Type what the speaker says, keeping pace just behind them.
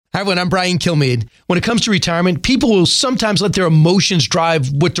everyone, I'm Brian Kilmeade. When it comes to retirement, people will sometimes let their emotions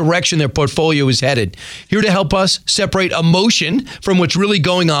drive what direction their portfolio is headed. Here to help us separate emotion from what's really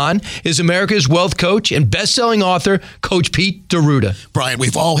going on is America's wealth coach and best-selling author, Coach Pete D'Arruda. Brian,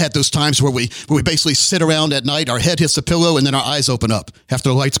 we've all had those times where we basically sit around at night, our head hits the pillow, and then our eyes open up after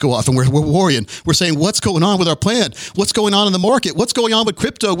the lights go off, and we're worrying. We're saying, what's going on with our plan? What's going on in the market? What's going on with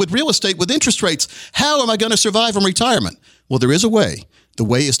crypto, with real estate, with interest rates? How am I going to survive in retirement? Well, there is a way. The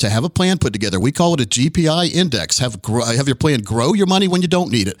way is to have a plan put together. We call it a GPI index. Have your plan grow your money when you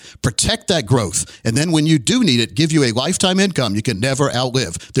don't need it. Protect that growth. And then when you do need it, give you a lifetime income you can never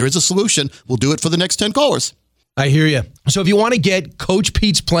outlive. There is a solution. We'll do it for the next 10 callers. I hear you. So if you want to get Coach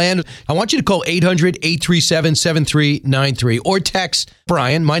Pete's plan, I want you to call 800-837-7393 or text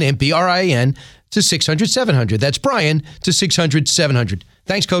Brian, my name, B-R-I-A-N, to 600-700. That's Brian to 600-700.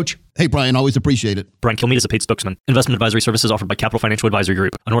 Thanks, Coach. Hey, Brian, always appreciate it. Brian Kilmeade is a paid spokesman. Investment advisory services offered by Capital Financial Advisory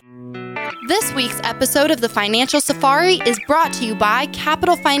Group. This week's episode of the Financial Safari is brought to you by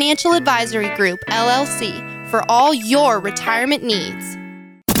Capital Financial Advisory Group, LLC, for all your retirement needs.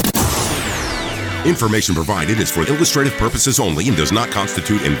 Information provided is for illustrative purposes only and does not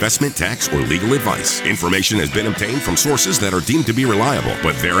constitute investment, tax, or legal advice. Information has been obtained from sources that are deemed to be reliable,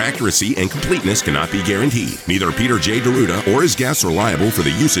 but their accuracy and completeness cannot be guaranteed. Neither Peter J. D'Arruda or his guests are liable for the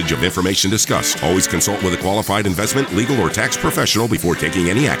usage of information discussed. Always consult with a qualified investment, legal, or tax professional before taking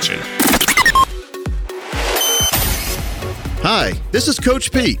any action. Hi, this is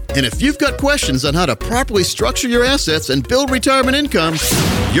Coach Pete, and if you've got questions on how to properly structure your assets and build retirement income,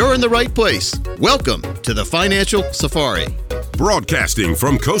 you're in the right place. Welcome to the Financial Safari. Broadcasting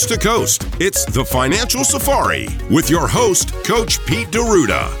from coast to coast, it's the Financial Safari with your host, Coach Pete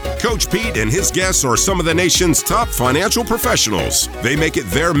D'Arruda. Coach Pete and his guests are some of the nation's top financial professionals. They make it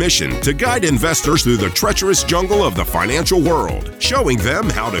their mission to guide investors through the treacherous jungle of the financial world, showing them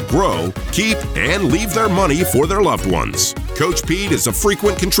how to grow, keep, and leave their money for their loved ones. Coach Pete is a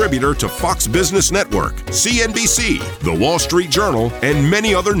frequent contributor to Fox Business Network, CNBC, The Wall Street Journal, and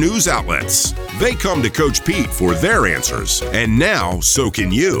many other news outlets. They come to Coach Pete for their answers, and now so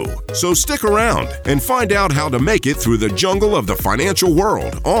can you. So stick around and find out how to make it through the jungle of the financial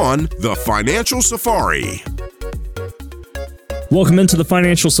world on The Financial Safari. Welcome into the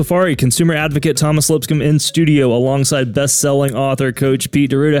Financial Safari. Consumer advocate Thomas Lipscomb in studio alongside best-selling author Coach Pete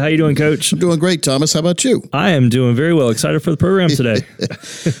D'Arruda. How you doing, Coach? I'm doing great, Thomas. How about you? I am doing very well. Excited for the program today.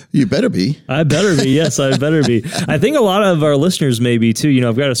 You better be. I better be. Yes, I better be. I think a lot of our listeners may be too. You know,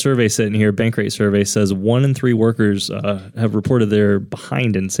 I've got a survey sitting here. Bankrate survey says 1 in 3 workers have reported they're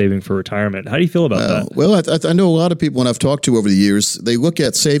behind in saving for retirement. How do you feel about that? Well, I know a lot of people when I've talked to over the years, they look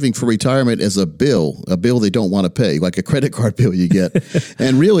at saving for retirement as a bill they don't want to pay, like a credit card bill you get.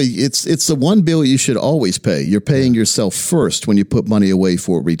 And really, it's the one bill you should always pay. You're paying yourself first when you put money away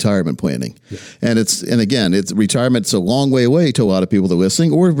for retirement planning. Yeah. And retirement's a long way away to a lot of people that are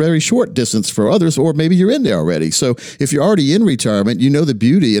listening, or a very short distance for others, or maybe you're in there already. So if you're already in retirement, you know the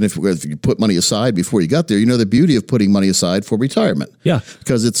beauty, and if you put money aside before you got there, you know the beauty of putting money aside for retirement. Yeah.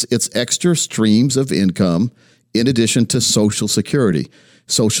 Because it's extra streams of income in addition to Social Security.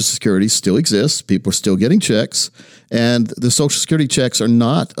 Social Security still exists. People are still getting checks. And the Social Security checks are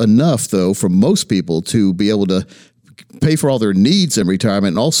not enough, though, for most people to be able to pay for all their needs in retirement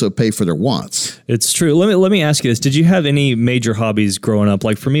and also pay for their wants. It's true. Let me ask you this. Did you have any major hobbies growing up?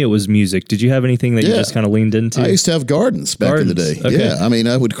 Like for me, it was music. Did you have anything that you just kind of leaned into? I used to have gardens back in the day. Okay. Yeah. I mean,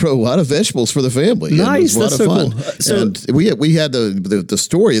 I would grow a lot of vegetables for the family. Nice. It was a lot of fun. Cool. So, and we had the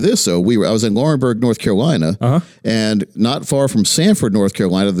story of this. So I was in Laurinburg, North Carolina, and not far from Sanford, North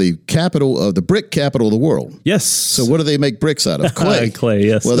Carolina, the brick capital of the world. Yes. So what do they make bricks out of? Clay. Clay,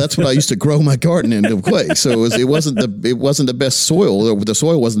 yes. Well, that's what I used to grow my garden into, clay. So it wasn't the best soil. The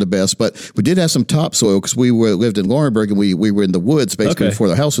soil wasn't the best, but we did have some topsoil because we lived in Laurinburg and we were in the woods basically before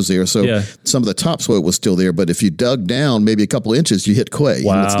the house was there. So some of the topsoil was still there, but if you dug down maybe a couple inches, you hit clay.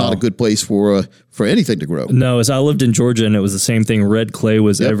 Wow. And it's not a good place for anything to grow. No, as I lived in Georgia and it was the same thing. Red clay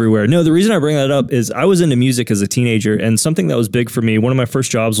was everywhere. No, the reason I bring that up is I was into music as a teenager, and something that was big for me, one of my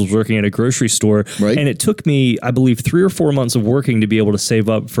first jobs was working at a grocery store. Right. And it took me, I believe, 3 or 4 months of working to be able to save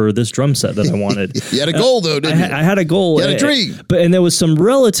up for this drum set that I wanted. You had a goal though, didn't you? I had a goal. You had a dream. And there was some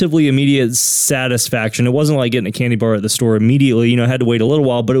relatively immediate satisfaction. It wasn't like getting a candy bar at the store immediately. You know, I had to wait a little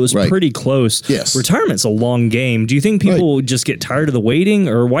while, but it was pretty close. Yes. Retirement's a long game. Do you think people just get tired of the waiting,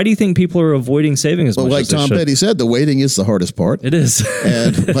 or why do you think people are avoiding saving as much like as they Tom should. Petty said, the waiting is the hardest part. It is.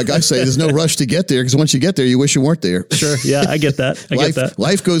 And like I say, there's no rush to get there because once you get there, you wish you weren't there. Sure. Yeah, I get that.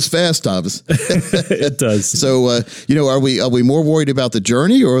 Life goes fast, Thomas. It does. So, are we more worried about the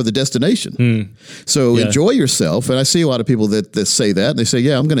journey or the destination? So enjoy yourself. And I see a lot of people that say that, and they say,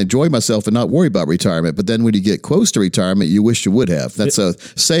 yeah, I'm going to enjoy myself and not worry about retirement. But then when you get close to retirement, you wish you would have. That's a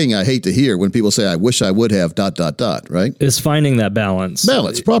saying I hate to hear when people say, I wish I would have ... right? It's finding that balance.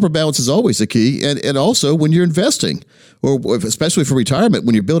 Proper balance is always the key. And also when you're investing, or especially for retirement,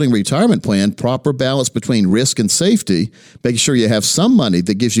 when you're building a retirement plan, proper balance between risk and safety, making sure you have some money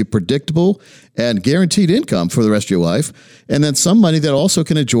that gives you predictable and guaranteed income for the rest of your life, and then some money that also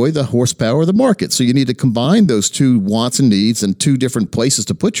can enjoy the horsepower of the market. So you need to combine those two wants and needs and two different places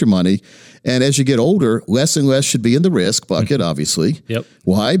to put your money. And as you get older, less and less should be in the risk bucket, obviously. Yep.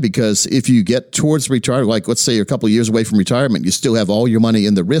 Why? Because if you get towards retirement, like let's say you're a couple of years away from retirement, you still have all your money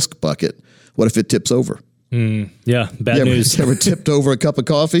in the risk bucket. What if it tips over? Yeah, bad news. Ever tipped over a cup of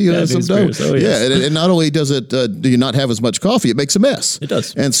coffee? Bad news. Oh, yes. Yeah, and not only does it do you not have as much coffee, it makes a mess. It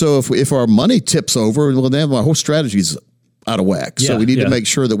does. And so if our money tips over, well, then our whole strategy's out of whack. So we need to make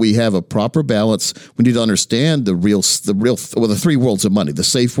sure that we have a proper balance. We need to understand the three worlds of money: the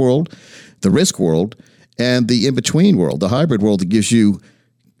safe world, the risk world, and the in-between world, the hybrid world that gives you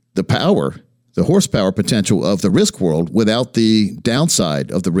the power, the horsepower potential of the risk world without the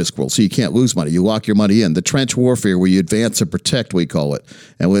downside of the risk world. So you can't lose money. You lock your money in. The trench warfare where you advance and protect, we call it.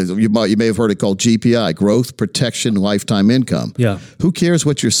 And you may have heard it called GPI, growth, protection, lifetime income. Yeah. Who cares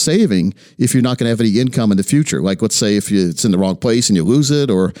what you're saving if you're not going to have any income in the future? Like let's say if it's in the wrong place and you lose it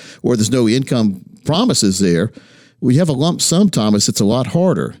or there's no income promises there. Well, you have a lump sum, Thomas, it's a lot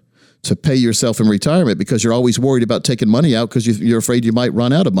harder to pay yourself in retirement because you're always worried about taking money out because you're afraid you might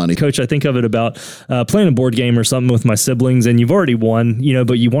run out of money. Coach, I think of it about playing a board game or something with my siblings, and you've already won,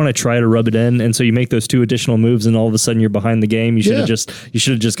 but you want to try to rub it in, and so you make those two additional moves, and all of a sudden you're behind the game. You should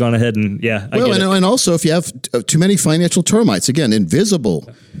have just gone ahead and and also if you have too many financial termites, again, invisible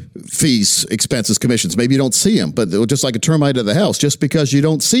fees, expenses, commissions, maybe you don't see them, but just like a termite at the house, just because you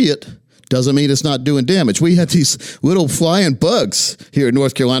don't see it doesn't mean it's not doing damage. We had these little flying bugs here in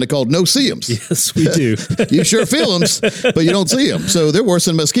North Carolina called no-see-ums. Yes, we do. You sure feel them, but you don't see them. So they're worse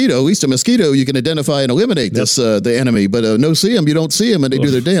than mosquito. At least a mosquito, you can identify and eliminate the enemy. But no-see-em, you don't see them, and they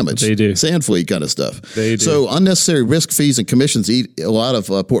do their damage. They do. Sand flea kind of stuff. They do. So unnecessary risk, fees, and commissions eat a lot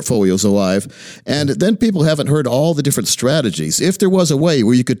of portfolios alive. And then people haven't heard all the different strategies. If there was a way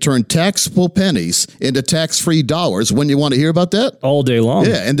where you could turn taxable pennies into tax-free dollars, wouldn't you want to hear about that? All day long.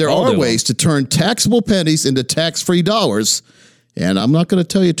 Yeah, and there are ways to turn taxable pennies into tax-free dollars. And I'm not going to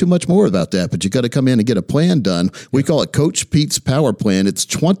tell you too much more about that, but you got to come in and get a plan done. We call it Coach Pete's Power Plan. It's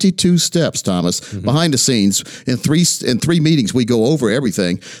 22 steps, Thomas, behind the scenes. In three meetings, we go over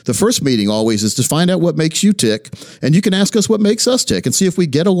everything. The first meeting always is to find out what makes you tick, and you can ask us what makes us tick and see if we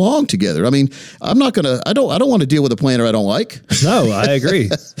get along together. I mean, I don't want to deal with a planner I don't like. No, I agree.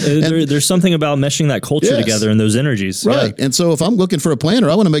 There's something about meshing that culture together and those energies. Right. Yeah. And so if I'm looking for a planner,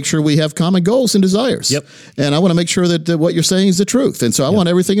 I want to make sure we have common goals and desires. Yep. And I want to make sure that what you're saying is the truth. And so I want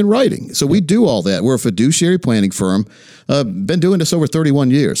everything in writing. So we do all that. We're a fiduciary planning firm. Been doing this over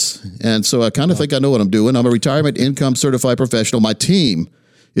 31 years. And so I kind of think I know what I'm doing. I'm a retirement income certified professional. My team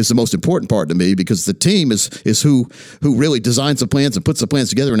is the most important part to me because the team is who really designs the plans and puts the plans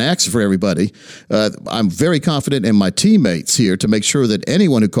together and acts for everybody. I'm very confident in my teammates here to make sure that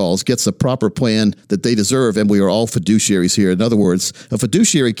anyone who calls gets the proper plan that they deserve, and we are all fiduciaries here. In other words, a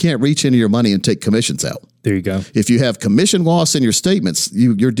fiduciary can't reach into your money and take commissions out. There you go. If you have commission loss in your statements,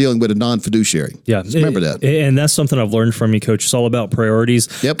 you're dealing with a non-fiduciary. Yeah. Just remember that. And that's something I've learned from you, Coach. It's all about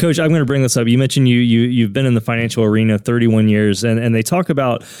priorities. Yep. Coach, I'm going to bring this up. You mentioned you've been in the financial arena 31 years, and they talk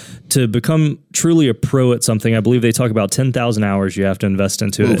about to become truly a pro at something, I believe they talk about 10,000 hours you have to invest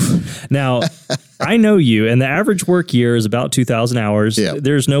into it. Now, I know you, and the average work year is about 2,000 hours. Yeah.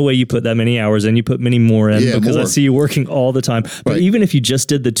 There's no way you put that many hours in. You put many more in because I see you working all the time. But even if you just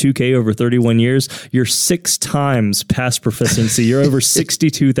did the 2K over 31 years, you're 6 times past proficiency. You're over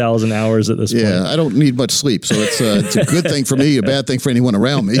 62,000 hours at this point. Yeah, I don't need much sleep, so it's a good thing for me, a bad thing for anyone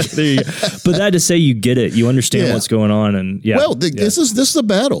around me. There you go. But that to say you get it, you understand what's going on, and this is a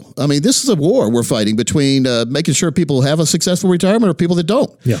battle. I mean, this is a war we're fighting between making sure people have a successful retirement or people that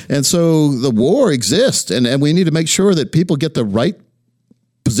don't. Yeah. And so the war exists, and we need to make sure that people get the right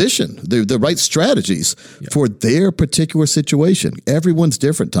position, the right strategies for their particular situation. Everyone's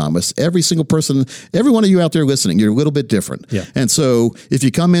different, Thomas. Every single person, every one of you out there listening, you're a little bit different. Yeah. And so if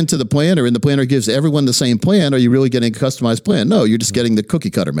you come into the planner and the planner gives everyone the same plan, are you really getting a customized plan? No, you're just getting the cookie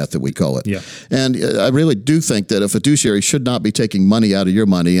cutter method, we call it. Yeah. And I really do think that a fiduciary should not be taking money out of your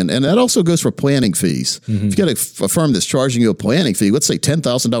money. And that also goes for planning fees. If you got a firm that's charging you a planning fee, let's say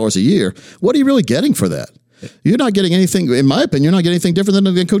 $10,000 a year, what are you really getting for that? You're not getting anything, in my opinion, you're not getting anything different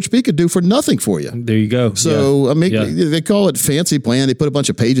than Coach P could do for nothing for you. There you go. So, I mean, they call it fancy plan. They put a bunch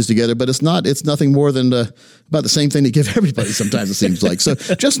of pages together, but it's nothing more than about the same thing they give everybody sometimes, it seems like. So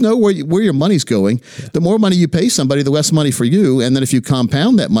just know where your money's going. The more money you pay somebody, the less money for you. And then if you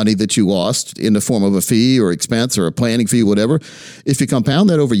compound that money that you lost in the form of a fee or expense or a planning fee, whatever, if you compound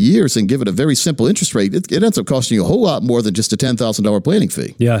that over years and give it a very simple interest rate, it ends up costing you a whole lot more than just a $10,000 planning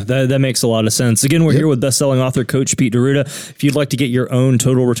fee. Yeah, that makes a lot of sense. Again, we're here with best-selling author Coach Pete D'Arruda. If you'd like to get your own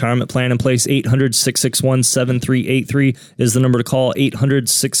total retirement plan in place, 800-661-7383 is the number to call,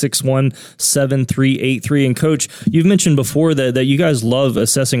 800-661-7383. And Coach, you've mentioned before that you guys love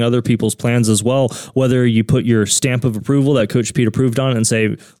assessing other people's plans as well, whether you put your stamp of approval that Coach Pete approved on and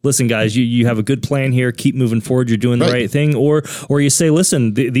say, listen, guys, you have a good plan here, keep moving forward, you're doing the right thing, or you say,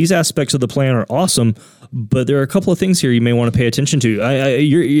 listen, these aspects of the plan are awesome, but there are a couple of things here you may want to pay attention to.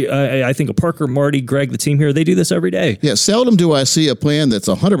 I think of Parker, Marty, Greg, the team here, they do this every day. Yeah, seldom do I see a plan that's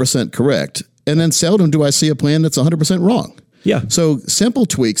 100% correct, and then seldom do I see a plan that's 100% wrong. Yeah. So simple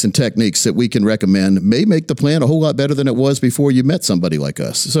tweaks and techniques that we can recommend may make the plan a whole lot better than it was before you met somebody like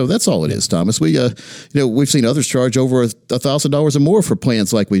us. So that's all it is, Thomas. We, we've seen others charge over $1,000 or more for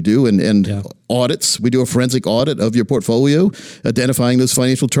plans like we do, and audits. We do a forensic audit of your portfolio, identifying those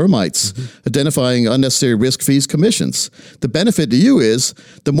financial termites, identifying unnecessary risk fees, commissions. The benefit to you is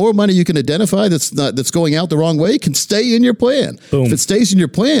the more money you can identify that's going out the wrong way can stay in your plan. Boom. If it stays in your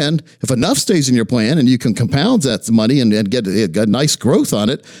plan, if enough stays in your plan, and you can compound that money and get a nice growth on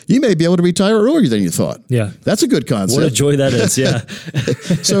it, you may be able to retire earlier than you thought. Yeah. That's a good concept. What a joy that is, yeah.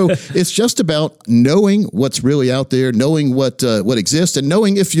 So it's just about knowing what's really out there, knowing what exists, and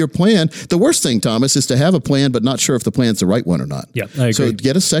knowing if your plan, the worst thing, Thomas, is to have a plan but not sure if the plan's the right one or not. Yeah, I agree. So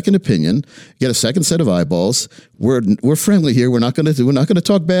get a second opinion, get a second set of eyeballs. We're friendly here. We're not going to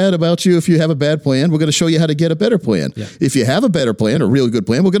talk bad about you if you have a bad plan. We're going to show you how to get a better plan. Yeah. If you have a better plan, a really good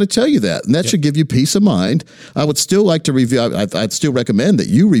plan, we're going to tell you that, and that should give you peace of mind. I would still like to review. I'd still recommend that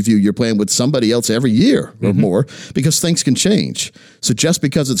you review your plan with somebody else every year or more, because things can change. So just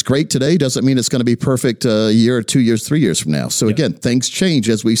because it's great today doesn't mean it's going to be perfect a year or 2 years, 3 years from now. So again, things change,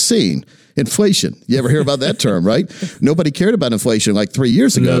 as we've seen. Inflation. You ever hear about that term, right? Nobody cared about inflation like 3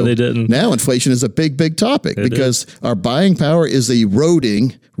 years ago. No, they didn't. Now inflation is a big, big topic because our buying power is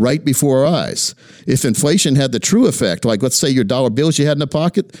eroding right before our eyes. If inflation had the true effect, like let's say your dollar bills you had in the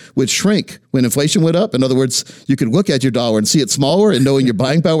pocket would shrink when inflation went up. In other words, you could look at your dollar and see it smaller, and knowing your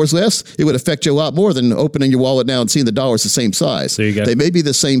buying power is less, it would affect you a lot more than opening your wallet now and seeing the dollars the same size. There you go. They may be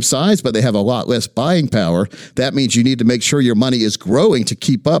the same size, but they have a lot less buying power. That means you need to make sure your money is growing to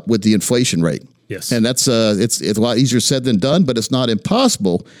keep up with the inflation rate. Yes. And that's it's a lot easier said than done, but it's not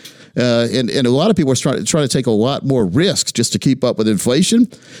impossible. And a lot of people are trying to take a lot more risks just to keep up with inflation.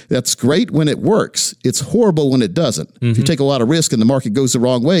 That's great when it works. It's horrible when it doesn't. If you take a lot of risk and the market goes the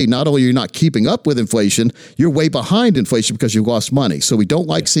wrong way, not only are you not keeping up with inflation, you're way behind inflation because you've lost money. So we don't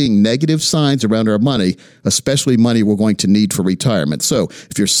like seeing negative signs around our money, especially money we're going to need for retirement. So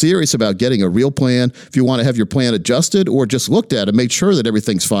if you're serious about getting a real plan, if you want to have your plan adjusted or just looked at and make sure that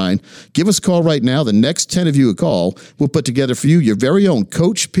everything's fine, give us a call right now. The next 10 of you who call, we'll put together for you your very own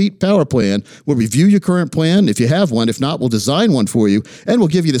Coach Pete Power Plan. We'll review your current plan if you have one. If not, we'll design one for you, and we'll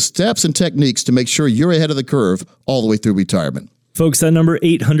give you the steps and techniques to make sure you're ahead of the curve all the way through retirement. Folks, that number,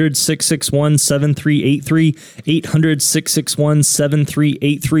 800-661-7383,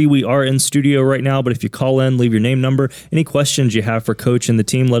 800-661-7383. We are in studio right now, but if you call in, leave your name, number, any questions you have for Coach and the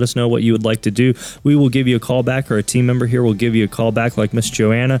team, let us know what you would like to do. We will give you a call back, or a team member here will give you a call back, like Miss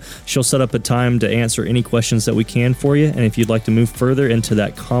Joanna. She'll set up a time to answer any questions that we can for you, and if you'd like to move further into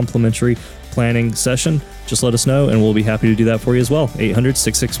that complimentary planning session, just let us know, and we'll be happy to do that for you as well.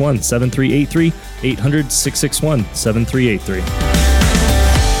 800-661-7383, 800-661-7383.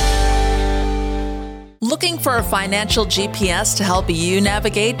 Looking for a financial GPS to help you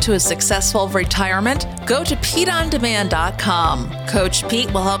navigate to a successful retirement? Go to PeteOnDemand.com. Coach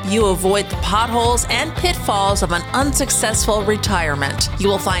Pete will help you avoid the potholes and pitfalls of an unsuccessful retirement. You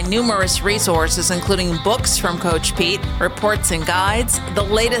will find numerous resources, including books from Coach Pete, reports and guides, the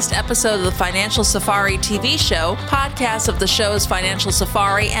latest episode of the Financial Safari TV show, podcasts of the shows Financial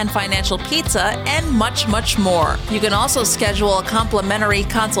Safari and Financial Pizza, and much, much more. You can also schedule a complimentary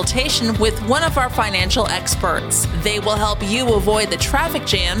consultation with one of our financial experts. They will help you avoid the traffic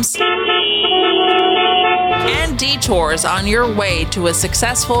jams and detours on your way to a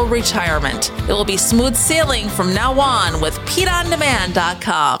successful retirement. It will be smooth sailing from now on with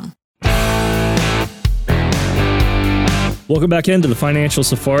PeteOnDemand.com. Welcome back into the Financial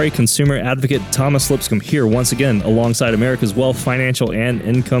Safari. Consumer advocate Thomas Lipscomb here once again alongside America's Wealth, Financial, and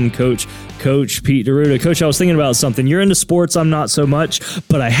Income Coach, Coach Pete D'Arruda. Coach, I was thinking about something. You're into sports, I'm not so much,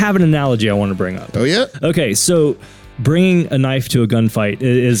 but I have an analogy I want to bring up. Oh, yeah? Okay, so bringing a knife to a gunfight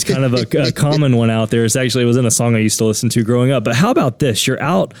is kind of a common one out there. It was in a song I used to listen to growing up. But how about this? You're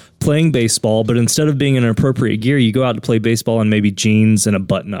out playing baseball, but instead of being in appropriate gear, you go out to play baseball in maybe jeans and a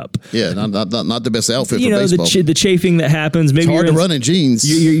button-up. Yeah, not the best outfit for baseball. The chafing that happens. Maybe it's hard to run in jeans.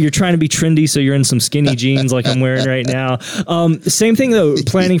 You're trying to be trendy, so you're in some skinny jeans like I'm wearing right now. Same thing, though,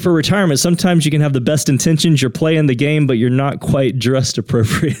 planning for retirement. Sometimes you can have the best intentions. You're playing the game, but you're not quite dressed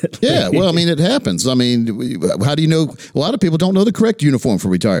appropriately. Yeah, well, I mean, it happens. I mean, how do you know? A lot of people don't know the correct uniform for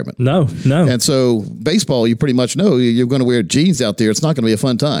retirement. No. And so baseball, you pretty much know you're going to wear jeans out there. It's not going to be a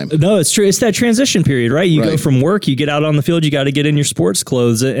fun time. No, it's true. It's that transition period, right? You go from work, you get out on the field, you got to get in your sports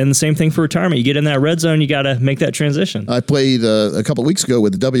clothes. And the same thing for retirement. You get in that red zone, you got to make that transition. I played a couple of weeks ago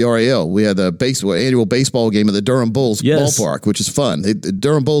with the WRAL. We had the annual baseball game at the Durham Bulls ballpark, which is fun. The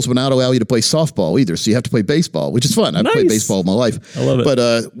Durham Bulls would not allow you to play softball either, so you have to play baseball, which is fun. I've played baseball all my life. I love it.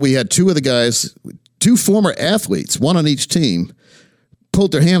 But we had two of the guys, two former athletes, one on each team,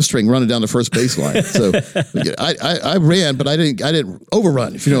 pulled their hamstring running down the first baseline. So I ran, but I didn't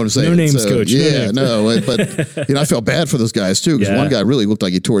overrun, if you know what I'm saying. No names, Coach. Yeah, but I felt bad for those guys too, because one guy really looked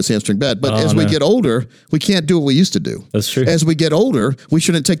like he tore his hamstring bad. But as we get older, we can't do what we used to do. That's true. As we get older, we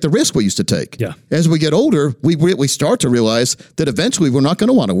shouldn't take the risk we used to take. Yeah. As we get older, we start to realize that eventually we're not going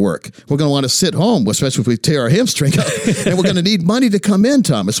to want to work. We're going to want to sit home, especially if we tear our hamstring up. And we're going to need money to come in,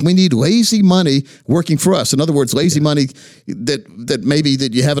 Thomas. We need lazy money working for us. In other words, lazy money that maybe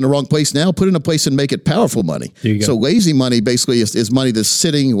that you have in the wrong place now, put in a place and make it powerful money. So lazy money basically is money that's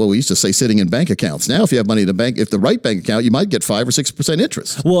sitting, well, we used to say sitting in bank accounts. Now, if you have money in the bank, if the right bank account, you might get 5 or 6%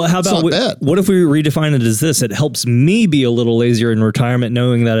 interest. Well, how about what if we redefine it as this? It helps me be a little lazier in retirement,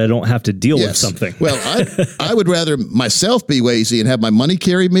 knowing that I don't have to deal with something. Well, I would rather myself be lazy and have my money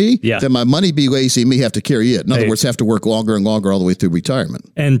carry me than my money be lazy and me have to carry it. In other words, have to work longer and longer all the way through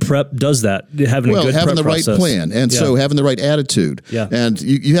retirement. And prep does that. Having the right plan. And so having the right attitude. Yeah. And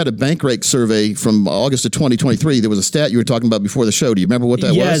you had a Bankrate survey from August of 2023. There was a stat you were talking about before the show. Do you remember what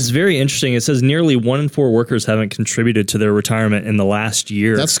that was? Yeah, it's very interesting. It says nearly 1 in 4 workers haven't contributed to their retirement in the last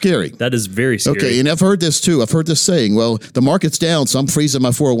year. That's scary. That is very scary. Okay, and I've heard this too. I've heard this saying, well, the market's down, so I'm freezing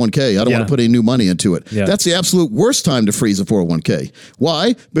my 401k. I don't want to put any new money into it. Yeah. That's the absolute worst time to freeze a 401k.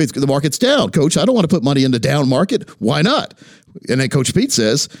 Why? Because the market's down. Coach, I don't want to put money in the down market. Why not? And then Coach Pete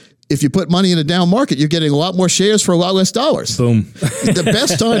says, if you put money in a down market, you're getting a lot more shares for a lot less dollars. Boom. The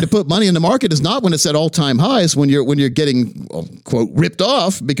best time to put money in the market is not when it's at all-time highs, when you're getting, quote, ripped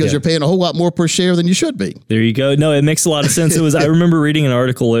off because you're paying a whole lot more per share than you should be. There you go. No, it makes a lot of sense. I remember reading an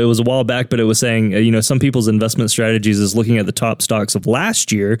article, it was a while back, but it was saying, some people's investment strategies is looking at the top stocks of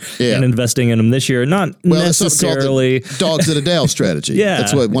last year and investing in them this year. Not necessarily. That's dogs in a Dow strategy.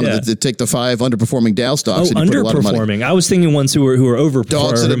 That's what take the 5 underperforming Dow stocks and you put a lot of money. Underperforming. I was thinking ones who are overperforming.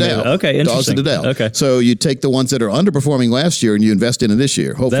 Dogs in a Dow. Okay, interesting. Dogs in the Dow. Okay. So you take the ones that are underperforming last year and you invest in it this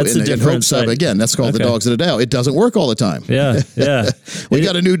year. Hopefully, that's the difference. Again, that's called the dogs in the Dow. It doesn't work all the time. Yeah. We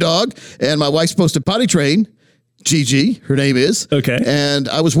got a new dog, and my wife's supposed to potty train. Gigi, her name is. Okay. And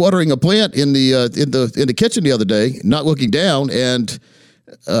I was watering a plant in the kitchen the other day, not looking down, and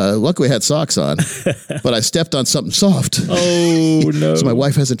luckily I had socks on, but I stepped on something soft. Oh, no. So my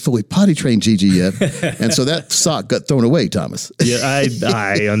wife hasn't fully potty trained Gigi yet. And so that sock got thrown away, Thomas. Yeah,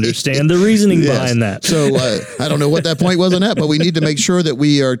 I understand the reasoning behind that. So I don't know what that point was on that, but we need to make sure that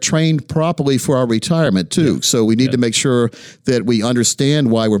we are trained properly for our retirement too. Yeah. So we need to make sure that we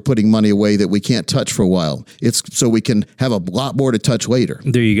understand why we're putting money away that we can't touch for a while. It's so we can have a lot more to touch later.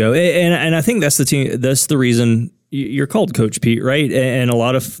 There you go. And I think that's the reason you're called Coach Pete, right? And a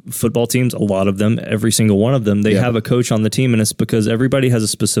lot of football teams, a lot of them, every single one of them, they have a coach on the team, and it's because everybody has a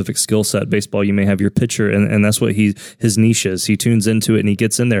specific skill set. Baseball, you may have your pitcher, and that's what his niche is. He tunes into it and he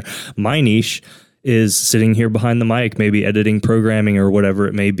gets in there. My niche is sitting here behind the mic, maybe editing programming or whatever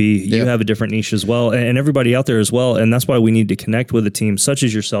it may be. You have a different niche as well, and everybody out there as well. And that's why we need to connect with a team such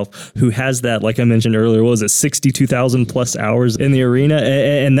as yourself who has that, like I mentioned earlier, what was it, 62,000 plus hours in the arena?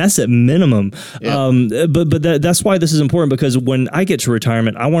 And that's at minimum. But that's why this is important, because when I get to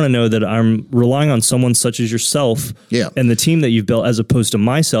retirement, I want to know that I'm relying on someone such as yourself and the team that you've built, as opposed to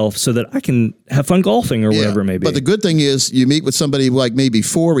myself, so that I can have fun golfing or whatever it may be. But the good thing is you meet with somebody like me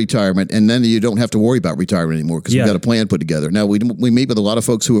before retirement, and then you don't have to worry about retirement anymore, because we've got a plan put together. Now, we meet with a lot of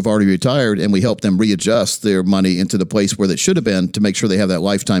folks who have already retired, and we help them readjust their money into the place where they should have been to make sure they have that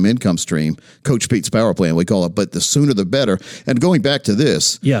lifetime income stream. Coach Pete's Power Plan, we call it. But the sooner the better. And going back to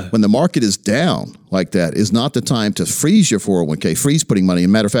this, when the market is down like that, is not the time to freeze your 401k, freeze putting money. As a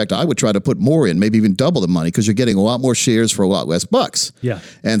matter of fact, I would try to put more in, maybe even double the money, because you're getting a lot more shares for a lot less bucks.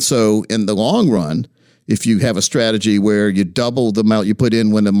 And so in the long run, if you have a strategy where you double the amount you put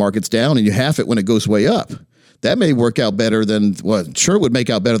in when the market's down and you half it when it goes way up, that may work out better than, sure would make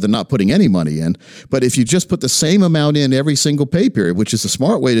out better than not putting any money in. But if you just put the same amount in every single pay period, which is a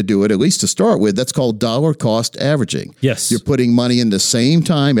smart way to do it, at least to start with, that's called dollar cost averaging. You're putting money in the same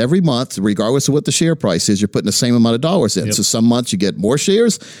time every month, regardless of what the share price is. You're putting the same amount of dollars in. So some months you get more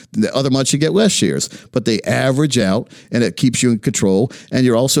shares, the other months you get less shares. But they average out, and it keeps you in control, and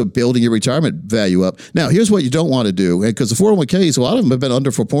you're also building your retirement value up. Now, here's what you don't want to do, because the 401ks, a lot of them have been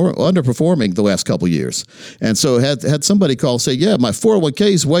underperforming the last couple of years. And so had somebody call and say, my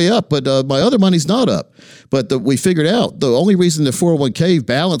 401k is way up, but my other money's not up. But we figured out the only reason the 401k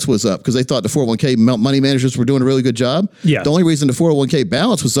balance was up, because they thought the 401k money managers were doing a really good job. The only reason the 401k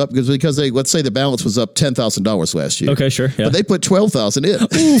balance was up is because let's say the balance was up $10,000 last year. Okay, sure. But they put $12,000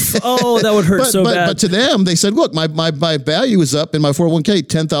 in. Oof. Oh, that would hurt so bad. But to them, they said, look, my value is up in my 401k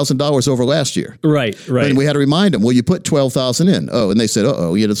 $10,000 over last year. Right. And we had to remind them, well, you put $12,000 in. Oh, and they said,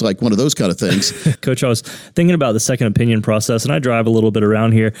 it's like one of those kind of things. Coach, I was thinking about the second opinion process, and I drive a little bit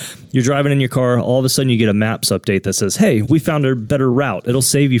around here. You're driving in your car, all of a sudden you get a Maps update that says, hey, we found a better route. It'll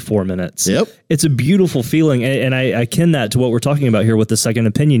save you 4 minutes. It's a beautiful feeling, and I akin that to what we're talking about here with the second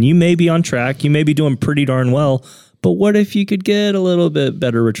opinion. You may be on track, you may be doing pretty darn well, but what if you could get a little bit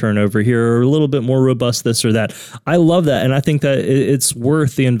better return over here, or a little bit more robust this or that? I love that, and I think that it's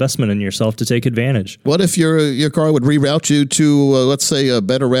worth the investment in yourself to take advantage. What if your car would reroute you to, let's say, a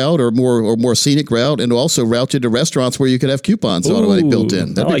better route or more scenic route, and also route you to restaurants where you could have coupons automatically built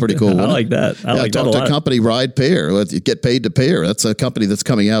in? That'd be pretty cool. I like that. I like that a lot. Talk to a company, Ride Pair. Get paid to pair. That's a company that's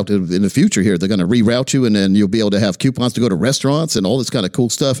coming out in the future here. They're going to reroute you, and then you'll be able to have coupons to go to restaurants and all this kind of cool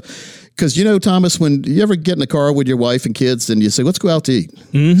stuff. Because, Thomas, when you ever get in a car with your wife and kids and you say, let's go out to eat,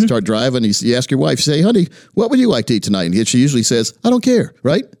 start driving, you ask your wife, you say, honey, what would you like to eat tonight? And she usually says, I don't care,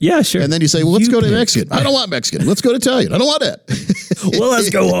 right? Yeah, sure. And then you say, well, let's go to Mexican. I don't want Mexican. Let's go to Italian. I don't want that. Well, let's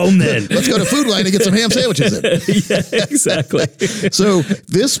go home then. Let's go to Food Line and get some ham sandwiches in. Yeah, exactly. So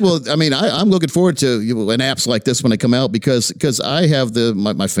this will, I'm looking forward to when apps like this when they come out, because I have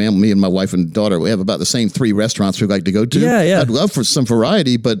my family, me and my wife and daughter, we have about the same 3 restaurants we like to go to. Yeah. I'd love for some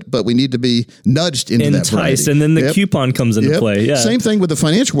variety, but we need to be nudged into that variety. And then the coupon comes into play. Yeah. Same thing with the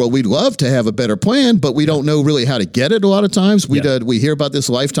financial world. We'd love to have a better plan, but we don't know really how to get it a lot of times. We hear about this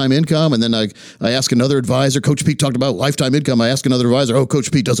lifetime income, and then I ask another advisor, Coach Pete talked about lifetime income. I ask another advisor,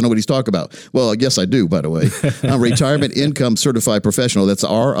 Coach Pete doesn't know what he's talking about. Well, I guess I do, by the way. I'm a retirement income certified professional. That's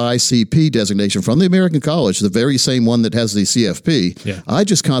RICP designation from the American College, the very same one that has the CFP. Yeah. I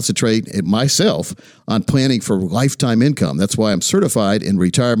just concentrate myself on planning for lifetime income. That's why I'm certified in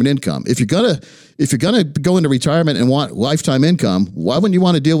retirement income. If you're gonna go into retirement and want lifetime income, why wouldn't you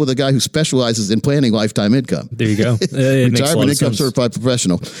want to deal with a guy who specializes in planning lifetime income? There you go. Retirement income certified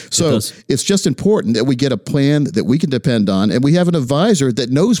professional. So it's just important that we get a plan that we can depend on, and we have an advisor that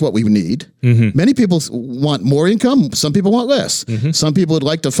knows what we need. Many people want more income. Some people want less. Some people would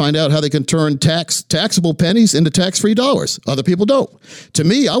like to find out how they can turn taxable pennies into tax-free dollars. Other people don't. To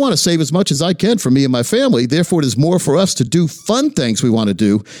me, I want to save as much as I can for me and my family. Therefore, it is more for us to do fun things we want to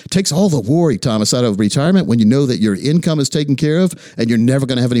do. It takes all the worry, Thomas, out of retirement when you know that your income is taken care of, and you're never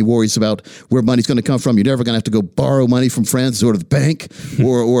going to have any worries about where money's going to come from. You're never going to have to go borrow money from friends or to the bank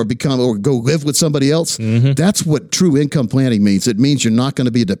or go live with somebody else. That's what true income planning means. It means you're not going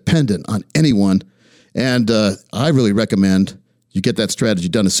to be dependent on anyone. And I really recommend you get that strategy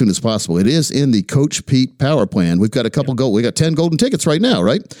done as soon as possible. It is in the Coach Pete Power Plan. We've got a couple we got 10 golden tickets right now,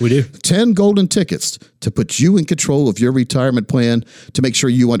 right? We do. 10 golden tickets to put you in control of your retirement plan, to make sure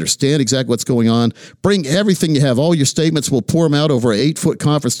you understand exactly what's going on. Bring everything you have, all your statements. We'll pour them out over an 8-foot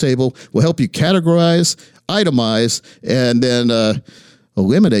conference table. We'll help you categorize, itemize, and then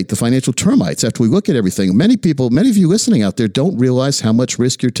eliminate the financial termites after we look at everything. Many of you listening out there don't realize how much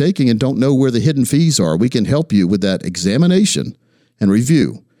risk you're taking and don't know where the hidden fees are. We can help you with that examination and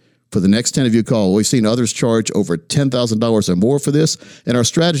review. For the next 10 of you call, we've seen others charge over $10,000 or more for this, and our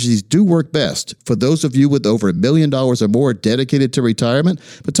strategies do work best for those of you with over $1 million or more dedicated to retirement.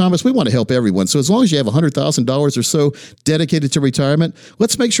 But Thomas, we want to help everyone. So as long as you have $100,000 or so dedicated to retirement,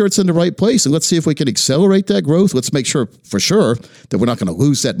 let's make sure it's in the right place, and let's see if we can accelerate that growth. Let's make sure for sure that we're not going to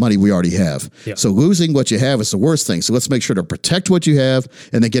lose that money we already have. Yeah. So losing what you have is the worst thing. So let's make sure to protect what you have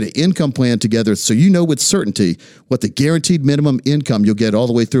and then get an income plan together so you know with certainty what the guaranteed minimum income you'll get all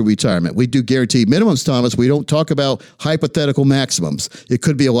the way through retirement. We do guaranteed minimums, Thomas. We don't talk about hypothetical maximums. It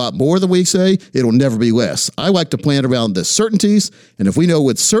could be a lot more than we say. It'll never be less. I like to plan around the certainties, and if we know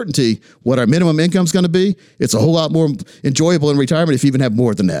with certainty what our minimum income is going to be, it's a whole lot more enjoyable in retirement if you even have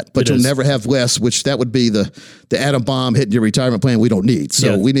more we have but you'll never have less, which that would be the atom bomb hitting your retirement plan we don't need.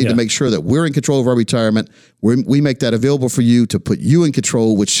 So we need to make sure that we're in control of our retirement. We make that available for you to put you in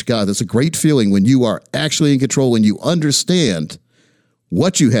control, which, God, that's a great feeling when you are actually in control, when you understand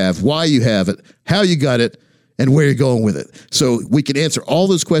what you have, why you have it, how you got it, and where you're going with it. So we can answer all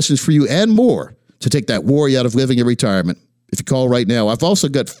those questions for you and more to take that worry out of living in retirement. If you call right now, I've also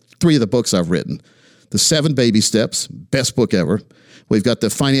got 3 of the books I've written. The 7 Baby Steps, best book ever. We've got the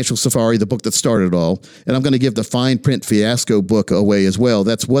Financial Safari, the book that started it all. And I'm going to give the Fine Print Fiasco book away as well.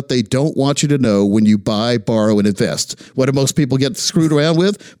 That's what they don't want you to know when you buy, borrow, and invest. What do most people get screwed around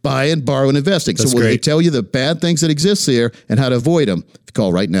with? Buying, borrow, and investing. That's so will they tell you the bad things that exist there and how to avoid them?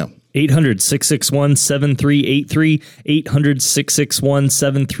 Call right now. 800-661-7383,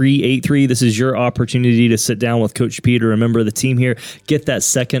 800-661-7383. This is your opportunity to sit down with Coach Peter, a member of the team here, get that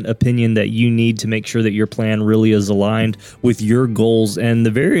second opinion that you need to make sure that your plan really is aligned with your goals and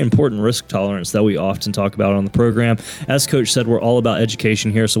the very important risk tolerance that we often talk about on the program. As Coach said, we're all about education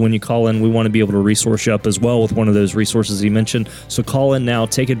here, so when you call in, we want to be able to resource you up as well with one of those resources he mentioned. So call in now,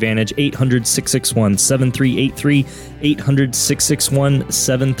 take advantage, 800-661-7383,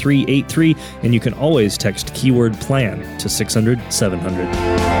 800-661-7383. And you can always text keyword plan to 600-700.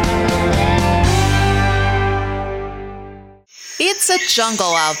 It's a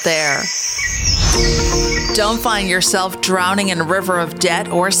jungle out there. Don't find yourself drowning in a river of debt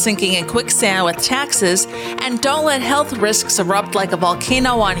or sinking in quicksand with taxes, and don't let health risks erupt like a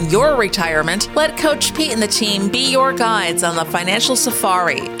volcano on your retirement. Let Coach Pete and the team be your guides on the Financial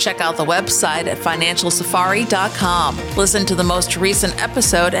Safari. Check out the website at financialsafari.com. Listen to the most recent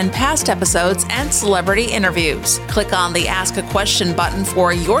episode and past episodes and celebrity interviews. Click on the Ask a Question button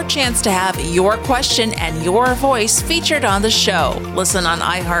for your chance to have your question and your voice featured on the show. Listen on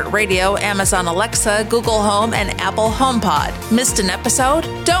iHeartRadio, Amazon Alexa, Google Home, and Apple HomePod. Missed an episode?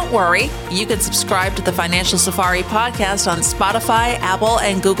 Don't worry. You can subscribe to the Financial Safari podcast on Spotify, Apple,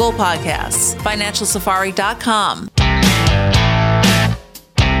 and Google Podcasts. FinancialSafari.com.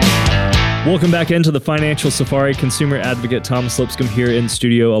 Welcome back into the Financial Safari. Consumer advocate Thomas Lipscomb here in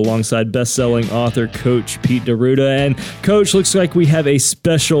studio alongside best-selling author Coach Pete D'Arruda. And Coach, looks like we have a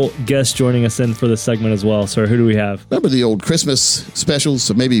special guest joining us in for this segment as well. Sir, who do we have? Remember the old Christmas specials?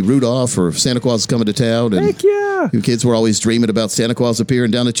 So maybe Rudolph or Santa Claus is coming to town. And heck yeah. You kids were always dreaming about Santa Claus appearing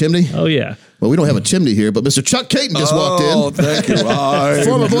down the chimney. Oh, yeah. Well, we don't have a chimney here, but Mr. Chuck Caton just walked in. Oh, thank you.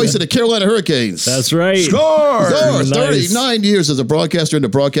 Former voice of the Carolina Hurricanes. That's right. Score! Nice. 39 Nice. years as a broadcaster in the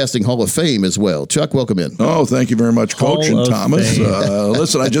Broadcasting Hall of Fame as well. Chuck, welcome in. Oh, thank you very much, Coach Hall and of Thomas. Fame.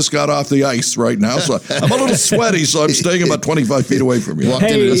 Listen, I just got off the ice right now, so I'm a little sweaty, so I'm staying about 25 feet away from you. Walked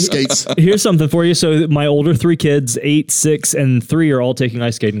into the skates. Here's something for you. So my older 3 kids, 8, 6, and 3, are all taking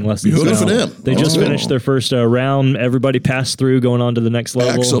ice skating lessons. Good now. for them. They just finished their first round. Everybody passed through, going on to the next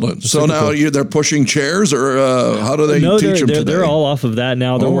level. Excellent. It's So super now cool. they're pushing chairs, or how do they teach them today? They're all off of that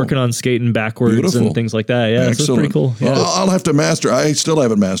now. They're working on skating backwards Beautiful. and things like that. Yeah, Excellent. so it's pretty cool. Yeah. I'll have to master. I still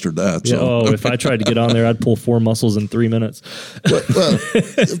haven't mastered that. Yeah, So. if I tried to get on there, I'd pull 4 muscles in 3 minutes. Well,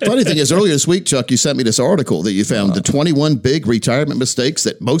 the funny thing is, earlier this week, Chuck, you sent me this article that you found the 21 big retirement mistakes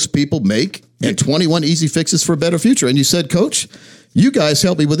that most people make and 21 easy fixes for a better future. And you said, Coach, you guys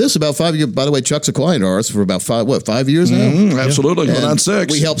helped me with this about 5 years. By the way, Chuck's a client of ours for about 5 years now? Absolutely. Going on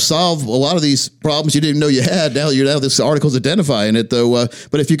 6. We helped solve a lot of these problems you didn't know you had. Now this article's identifying it, though.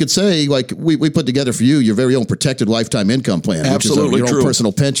 But if you could say, like, we put together for you your very own protected lifetime income plan, Absolutely which is your true. own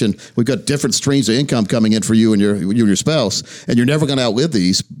personal pension. We've got different streams of income coming in for you and your spouse, and you're never going to outlive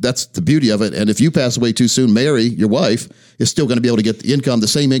these. That's the beauty of it. And if you pass away too soon, Mary, your wife, is still going to be able to get the income, the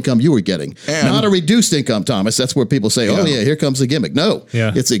same income you were getting. And not a reduced income, Thomas. That's where people say, oh, yeah, here comes the gimmick. No,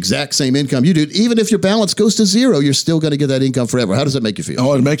 it's the exact same income you do. Even if your balance goes to zero, you're still going to get that income forever. How does that make you feel?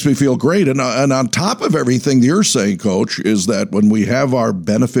 Oh, it makes me feel great. And on top of everything you're saying, Coach, is that when we have our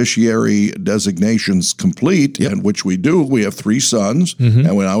beneficiary designations complete, and which we do, we have 3 sons, and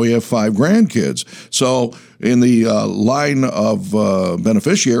now we have 5 grandkids. So in the line of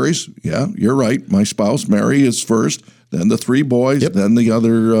beneficiaries, you're right. My spouse, Mary, is first, then the 3 boys, then the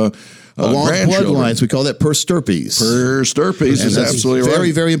other along bloodlines, we call that per stirpes. Per stirpes is absolutely right.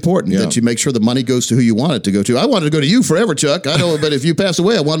 Very, very important that you make sure the money goes to who you want it to go to. I wanted to go to you forever, Chuck. I know, but if you pass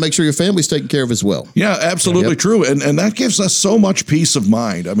away, I want to make sure your family's taken care of as well. Yeah, absolutely true. And that gives us so much peace of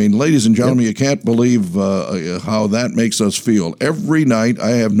mind. I mean, ladies and gentlemen, you can't believe how that makes us feel. Every night, I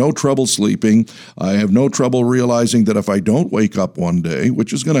have no trouble sleeping. I have no trouble realizing that if I don't wake up one day,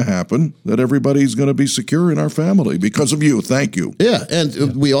 which is going to happen, that everybody's going to be secure in our family because of you. Thank you. Yeah,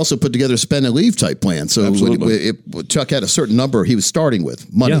 and we also put together a spend and leave type plan. So Chuck had a certain number he was starting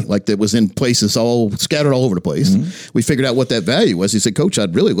with, money, like that was in places all scattered all over the place. We figured out what that value was. He said, Coach,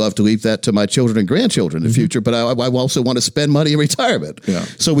 I'd really love to leave that to my children and grandchildren in the future, but I also want to spend money in retirement.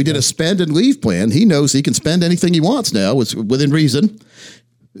 So we did a spend and leave plan. He knows he can spend anything he wants now, within reason.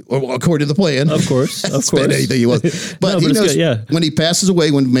 Or according to the plan. Of course. Spend anything you want. But he knows when he passes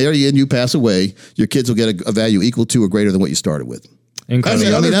away, when Mary and you pass away, your kids will get a value equal to or greater than what you started with.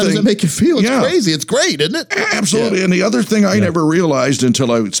 Incredible. How does that make you feel? It's crazy. It's great, isn't it? Absolutely. And the other thing I never realized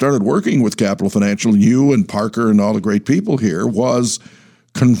until I started working with Capital Financial, you and Parker and all the great people here, was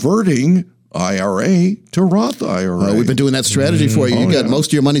converting IRA to Roth IRA. We've been doing that strategy for you. You got most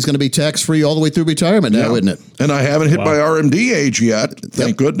of your money's going to be tax-free all the way through retirement now, isn't it? And I haven't hit my RMD age yet.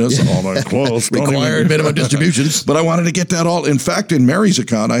 Thank goodness. All close. Required minimum distributions. But I wanted to get that all. In fact, in Mary's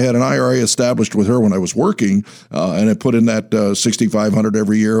account, I had an IRA established with her when I was working, and I put in that $6,500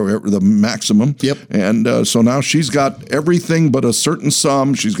 every year, the maximum. And so now she's got everything but a certain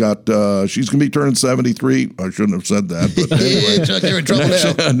sum. She's got. She's going to be turning 73. I shouldn't have said that. But anyway, Chuck, you're in trouble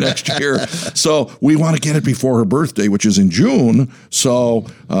now. Next year. So we want to get it before her birthday, which is in June. So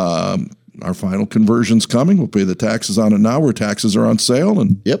our final conversion's coming. We'll pay the taxes on it now where taxes are on sale.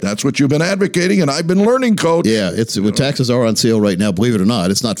 And that's what you've been advocating. And I've been learning, Coach. Yeah, taxes are on sale right now, believe it or not.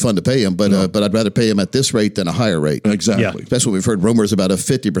 It's not fun to pay them, but I'd rather pay them at this rate than a higher rate. Exactly. Especially we've heard rumors about a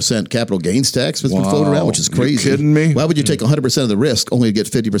 50% capital gains tax that's been floating around, which is crazy. You kidding me? Why would you take 100% of the risk only to get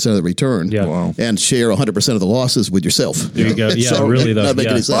 50% of the return and share 100% of the losses with yourself? There you go. Yeah, so really, though.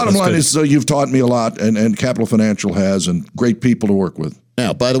 Bottom line is you've taught me a lot, and Capital Financial has, and great people to work with.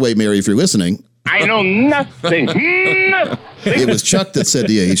 Now, by the way, Mary, if you're listening, I know nothing. It was Chuck that said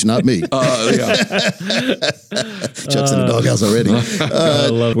the age, not me. Chuck's in the doghouse already.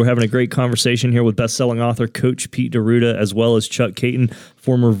 We're having a great conversation here with best-selling author Coach Pete D'Arruda, as well as Chuck Caton,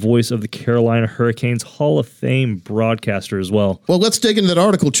 former voice of the Carolina Hurricanes, Hall of Fame broadcaster as well. Well, let's dig into that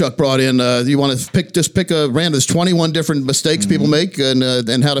article Chuck brought in. You want to pick a random? There's 21 different mistakes people make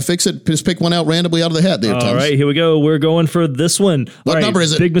and how to fix it. Just pick one out randomly out of the hat there, Thomas. All right, here we go. We're going for this one. What number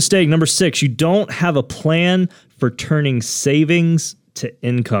is it? Big mistake, number 6. You don't have a plan for turning savings to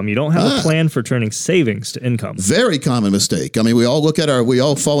income. You don't have a plan for turning savings to income. Very common mistake. I mean, we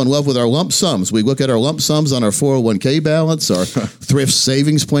all fall in love with our lump sums. We look at our lump sums on our 401k balance, our thrift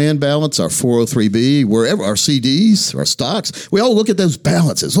savings plan balance, our 403b, wherever, our CDs, our stocks. We all look at those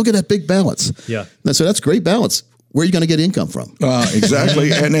balances. Look at that big balance. Yeah. And so that's great balance. Where are you going to get income from?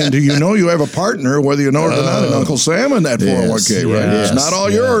 Exactly. And then do you know you have a partner, whether you know it or not, and Uncle Sam in that 401k, right? Yes. It's not all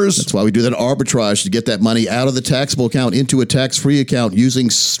yours. That's why we do that arbitrage to get that money out of the taxable account into a tax-free account using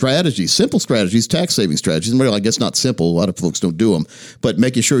strategies, simple strategies, tax saving strategies. And really, I guess not simple. A lot of folks don't do them. But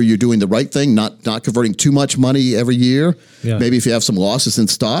making sure you're doing the right thing, not converting too much money every year. Yeah. Maybe if you have some losses in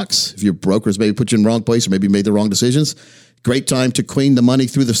stocks, if your brokers maybe put you in the wrong place or maybe made the wrong decisions, great time to clean the money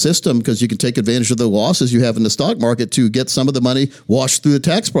through the system because you can take advantage of the losses you have in the stock market to get some of the money washed through the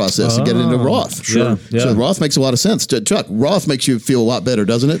tax process and get it into Roth. Sure. Yeah. So Roth makes a lot of sense. Chuck, Roth makes you feel a lot better,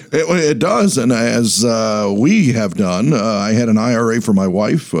 doesn't it? It does. And as we have done, I had an IRA for my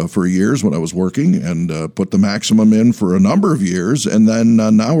wife for years when I was working and put the maximum in for a number of years. And then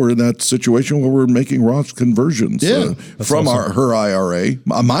now we're in that situation where we're making Roth conversions from awesome. Her IRA.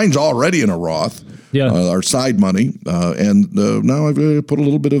 Mine's already in a Roth. Yeah, our side money, and now I've put a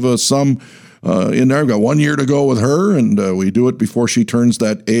little bit of a sum in there. I've got 1 year to go with her, and we do it before she turns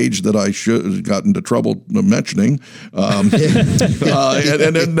that age that I should have got into trouble mentioning. And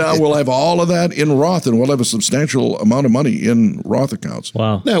then we'll have all of that in Roth, and we'll have a substantial amount of money in Roth accounts.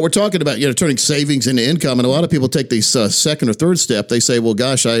 Wow. Now, we're talking about, turning savings into income, and a lot of people take this second or third step. They say, well,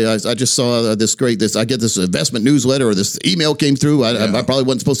 gosh, I just saw I get this investment newsletter, or this email came through. I probably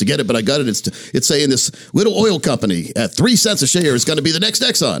wasn't supposed to get it, but I got it. It's saying this little oil company at 3 cents a share is going to be the next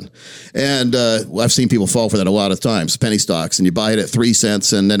Exxon. And I've seen people fall for that a lot of times, penny stocks, and you buy it at 3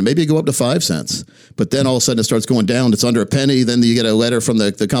 cents, and then maybe you go up to 5 cents. But then all of a sudden it starts going down. It's under a penny. Then you get a letter from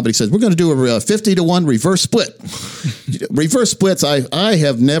the company says, we're going to do a 50-to-1 reverse split. Reverse splits, I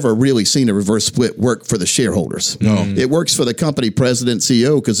have never really seen a reverse split work for the shareholders. No. It works for the company president,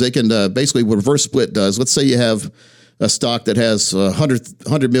 CEO, because they can basically what a reverse split does. Let's say you have a stock that has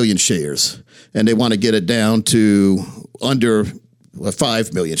 100 million shares, and they want to get it down to under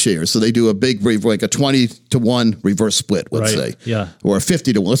 5 million shares. So they do a big, like a 20-to-1 reverse split, let's say. Yeah. Or a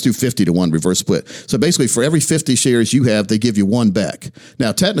 50-to-1. Let's do 50-to-1 reverse split. So basically, for every 50 shares you have, they give you one back.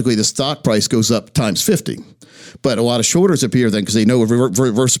 Now, technically, the stock price goes up times 50. But a lot of shorters appear then because they know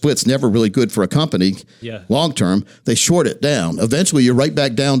reverse split's never really good for a company long term. They short it down. Eventually, you're right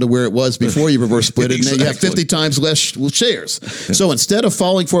back down to where it was before you reverse split it, and then you have 50 times less shares. So instead of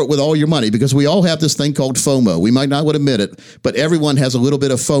falling for it with all your money, because we all have this thing called FOMO. We might not want to admit it, but everyone has a little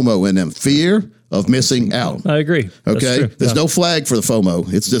bit of FOMO in them. Fear of missing out. I agree. Okay. There's no flag for the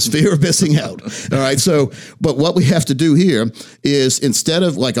FOMO. It's just fear of missing out. All right. So, but what we have to do here is instead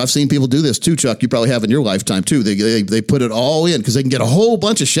of, like I've seen people do this too, Chuck, you probably have in your lifetime too. They put it all in because they can get a whole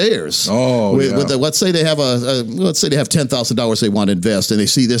bunch of shares. Let's say they have $10,000 they want to invest, and they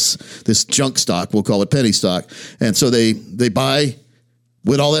see this junk stock, we'll call it penny stock. And so they buy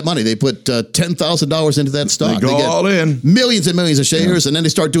with all that money. They put $10,000 into that stock. They go all in. Millions and millions of shares, and then they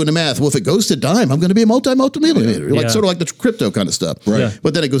start doing the math. Well, if it goes to dime, I'm going to be a multi-millionaire. Sort of like the crypto kind of stuff. Right. Yeah.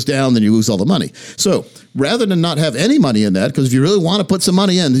 But then it goes down, then you lose all the money. So rather than not have any money in that, because if you really want to put some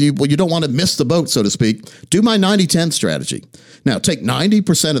money in, you don't want to miss the boat, so to speak, do my 90-10 strategy. Now, take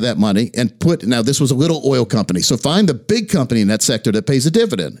 90% of that money and now this was a little oil company. So find the big company in that sector that pays a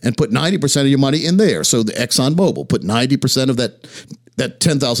dividend and put 90% of your money in there. So the ExxonMobil, put 90% of that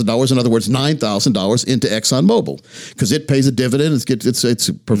 $10,000, in other words, $9,000 into ExxonMobil because it pays a dividend. It's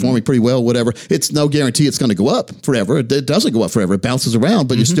performing pretty well, whatever. It's no guarantee it's going to go up forever. It doesn't go up forever. It bounces around,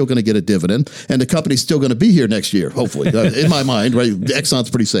 but you're still going to get a dividend, and the company's still going to be here next year, hopefully. In my mind, right? Exxon's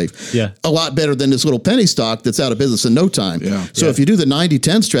pretty safe. Yeah. A lot better than this little penny stock that's out of business in no time. Yeah. So if you do the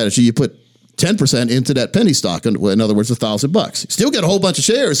 90-10 strategy, you put 10% into that penny stock, in other words, $1,000. Still get a whole bunch of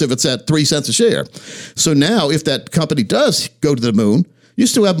shares if it's at 3 cents a share. So now, if that company does go to the moon, you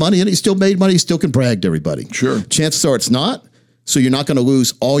still have money in it. You still made money. You still can brag to everybody. Sure. Chances are it's not. So you're not going to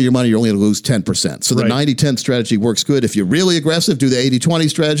lose all your money. You're only going to lose 10%. So the 90-10 strategy works good. If you're really aggressive, do the 80-20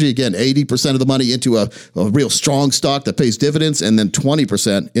 strategy. Again, 80% of the money into a real strong stock that pays dividends, and then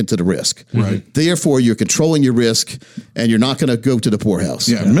 20% into the risk. Right. Therefore, you're controlling your risk, and you're not going to go to the poorhouse.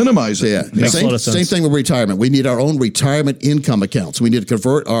 Yeah, minimize it. Yeah. Makes a lot of sense. Same thing with retirement. We need our own retirement income accounts. We need to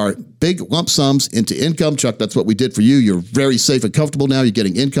convert our big lump sums into income. Chuck, that's what we did for you. You're very safe and comfortable now. You're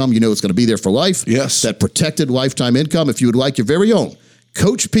getting income. You know it's going to be there for life. Yes. That protected lifetime income. If you would like your very own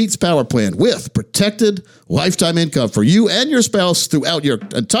Coach Pete's Power Plan with protected lifetime income for you and your spouse throughout your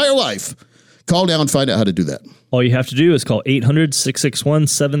entire life, call now and find out how to do that. All you have to do is call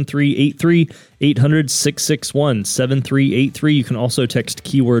 800-661-7383, 800-661-7383. You can also text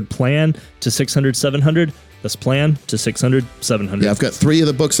keyword plan to 600-700. That's plan to 600-700. Yeah, I've got 3 of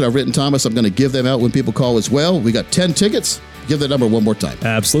the books that I've written, Thomas. I'm going to give them out when people call as well. We got 10 tickets. Give that number one more time.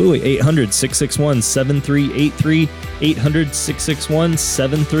 Absolutely. 800-661-7383,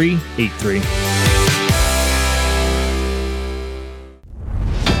 800-661-7383.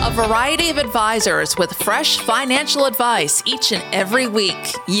 A variety of advisors with fresh financial advice each and every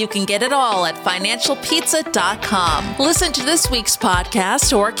week. You can get it all at financialpizza.com. Listen to this week's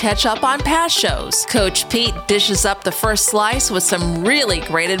podcast or catch up on past shows. Coach Pete dishes up the first slice with some really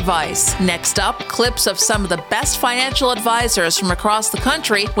great advice. Next up, clips of some of the best financial advisors from across the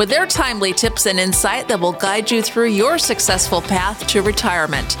country with their timely tips and insight that will guide you through your successful path to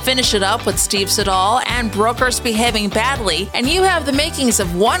retirement. Finish it up with Steve Siddall and brokers behaving badly, and you have the makings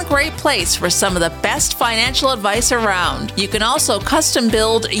of one great place for some of the best financial advice around. You can also custom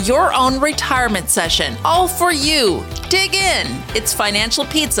build your own retirement session, all for you. Dig in. It's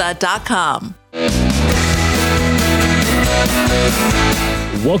financialpizza.com.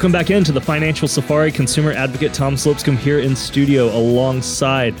 Welcome back into the Financial Safari. Consumer advocate Tom Slipscomb here in studio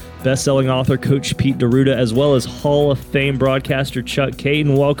alongside best-selling author Coach Pete D'Arruda, as well as Hall of Fame broadcaster Chuck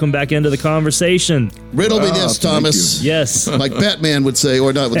Caton. Welcome back into the conversation. Riddle me this, Thomas. Yes. Like Batman would say,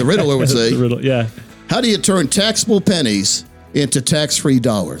 or not, what the Riddler would say. Yeah. How do you turn taxable pennies into tax-free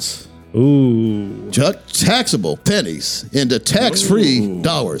dollars? Ooh. Chuck, taxable pennies into tax-free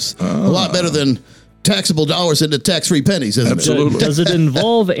dollars. A lot better than taxable dollars into tax-free pennies, isn't Absolutely. Does it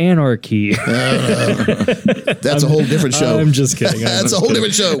involve anarchy? That's a whole different show. I'm just kidding. That's a whole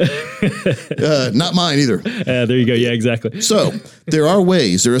different show. Not mine either. There you go. Yeah, exactly. So there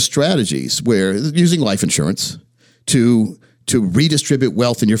are strategies where using life insurance to redistribute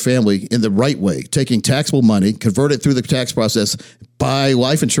wealth in your family in the right way, taking taxable money, convert it through the tax process, buy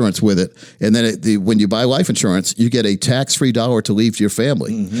life insurance with it, and then when you buy life insurance, you get a tax-free dollar to leave to your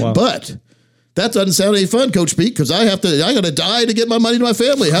family. Mm-hmm. Wow. But that doesn't sound any fun, Coach Pete, because I got to die to get my money to my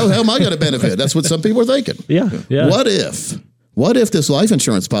family. How am I going to benefit? That's what some people are thinking. Yeah. What if this life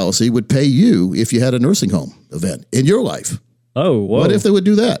insurance policy would pay you if you had a nursing home event in your life? Oh, whoa. What if they would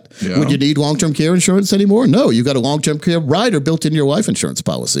do that? Yeah. Would you need long-term care insurance anymore? No, you got a long-term care rider built in your life insurance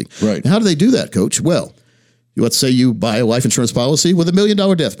policy. Right. How do they do that, Coach? Well, let's say you buy a life insurance policy with $1 million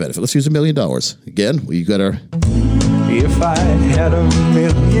death benefit. Let's use $1 million. Again, we got our... If I had $1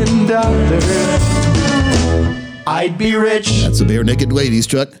 million, I'd be rich. That's the Bare Naked Ladies,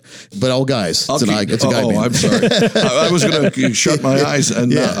 Chuck. But all guys. It's a guy band. I'm sorry. I was going to shut my eyes,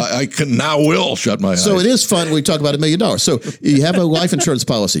 and I will shut my eyes. So it is fun when we talk about $1 million. So you have a life insurance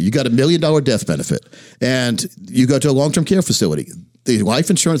policy. You got $1 million death benefit, and you go to a long-term care facility. The life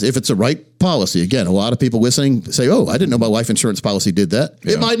insurance, if it's the right policy, again, a lot of people listening say, oh, I didn't know my life insurance policy did that.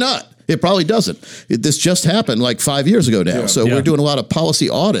 Yeah. It might not. It probably doesn't. This just happened like 5 years ago now. So we're doing a lot of policy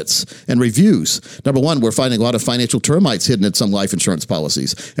audits and reviews. Number one, we're finding a lot of financial termites hidden in some life insurance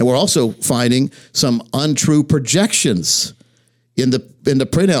policies. And we're also finding some untrue projections in the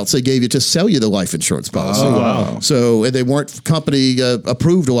printouts they gave you to sell you the life insurance policy. Oh, wow. So and they weren't company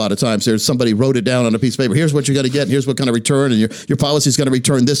approved a lot of times. There's somebody wrote it down on a piece of paper. Here's what you're going to get. And here's what kind of return. And your policy is going to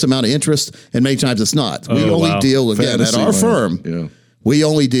return this amount of interest. And many times it's not. We only deal, again, Fantasy at our firm. Yeah. We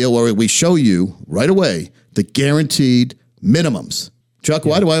only deal where we show you right away the guaranteed minimums. Chuck,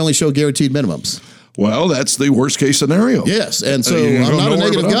 why do I only show guaranteed minimums? Well, that's the worst case scenario. Yes, and so I'm not a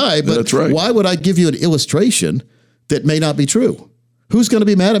negative guy, but that's right. Why would I give you an illustration that may not be true? Who's going to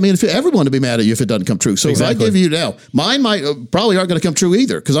be mad at me? Everyone to be mad at you if it doesn't come true. So if I give you now, mine probably aren't going to come true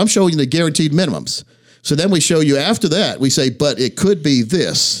either because I'm showing you the guaranteed minimums. So then we show you after that, we say, but it could be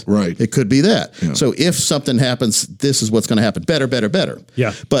this. Right. It could be that. Yeah. So if something happens, this is what's going to happen. Better, better, better.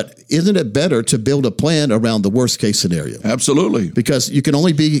 Yeah. But isn't it better to build a plan around the worst case scenario? Absolutely. Because you can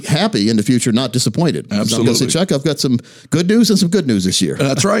only be happy in the future, not disappointed. Absolutely. I'm going to say, Chuck, I've got some good news and some good news this year.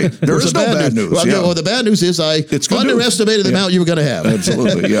 That's right. There is no bad news. Well, the bad news is I underestimated the amount you were going to have.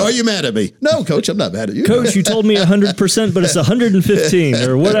 Absolutely. Yeah. Are you mad at me? No, Coach, I'm not mad at you. Coach, you told me 100%, but it's 115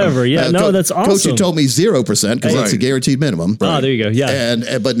 or whatever. Yeah, that's awesome. Coach, you told me 0% because that's a guaranteed minimum. There you go. Yeah.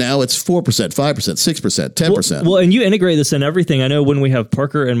 And but now it's 4%, 5%, 6%, 10%. Well, and you integrate this in everything. I know when we have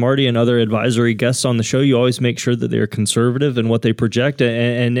Parker and Marty and other advisory guests on the show, you always make sure that they're conservative in what they project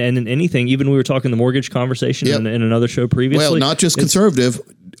and in anything. Even we were talking the mortgage conversation in another show previously. Well, not just conservative,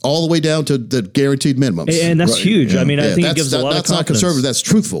 all the way down to the guaranteed minimums. And that's huge. Yeah. I mean, I think it gives a lot of confidence. That's not conservative. That's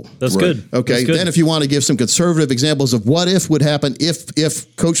truthful. That's good. Okay. That's good. Then if you want to give some conservative examples of what if would happen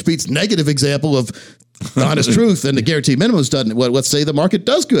if Coach Pete's negative example of the honest truth and the guaranteed minimums doesn't, let's say the market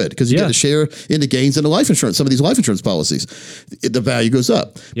does good because you get to share in the gains in the life insurance, some of these life insurance policies, the value goes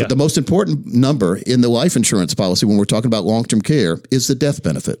up. But the most important number in the life insurance policy when we're talking about long-term care is the death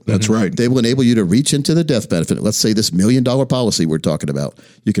benefit. That's right. They will enable you to reach into the death benefit. Let's say this $1 million policy we're talking about.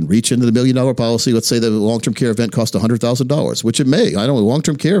 You can reach into the $1 million policy. Let's say the long-term care event cost $100,000, which it may. I don't know,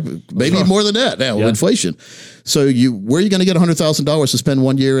 long-term care, maybe more than that now with inflation. So where are you going to get $100,000 to spend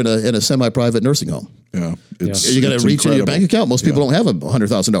 1 year in a semi-private nursing home? Yeah. You're going to reach into your bank account. Most people don't have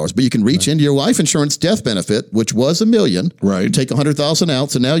 $100,000, but you can reach into your life insurance death benefit, which was $1 million. Right. Take $100,000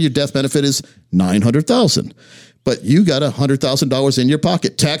 out, so now your death benefit is $900,000. But you got $100,000 in your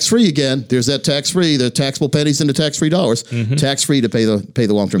pocket, tax-free again. There's that tax-free, the taxable pennies and the tax-free dollars, tax-free to pay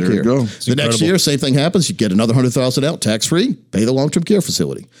the long-term care. There you go. The next year, same thing happens. You get another $100,000 out, tax-free, pay the long-term care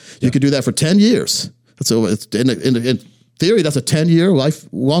facility. You could do that for 10 years. So it's in theory, that's a 10-year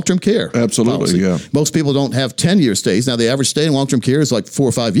long-term care. Absolutely, policy. yeah. Most people don't have 10-year stays. Now, the average stay in long-term care is like 4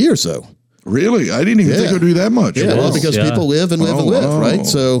 or 5 years, though. Really? I didn't even think it would be that much. Yeah, well, because people live and live and live, right?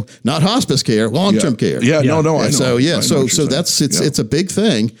 So not hospice care, long-term care. Yeah, no, I know. So, so that's, it's a big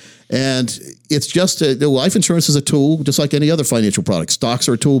thing. And it's just the life insurance is a tool, just like any other financial product. Stocks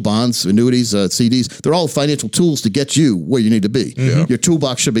are a tool, bonds, annuities, CDs. They're all financial tools to get you where you need to be. Mm-hmm. Your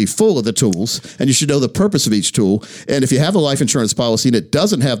toolbox should be full of the tools, and you should know the purpose of each tool. And if you have a life insurance policy and it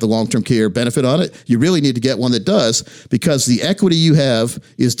doesn't have the long-term care benefit on it, you really need to get one that does, because the equity you have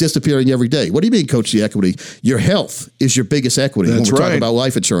is disappearing every day. What do you mean, Coach, the equity? Your health is your biggest equity when we're talking about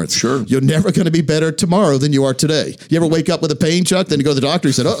life insurance. Sure. You're never going to be better tomorrow than you are today. You ever wake up with a pain, Chuck, then you go to the doctor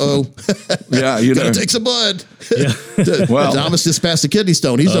and said, uh-oh. Yeah, you gotta take some blood. Yeah. Well, Thomas just passed a kidney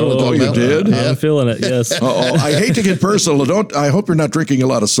stone. He's done what I'm talking about. Did? Yeah. I'm feeling it. Yes. I hate to get personal. I hope you're not drinking a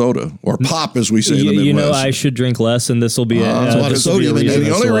lot of soda or pop, as we say in the Midwest. You know, I should drink less, and this will be a lot of sodium. And the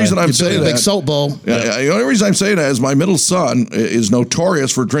only reason I'm saying that, big salt ball. The only reason I'm saying that is my middle son is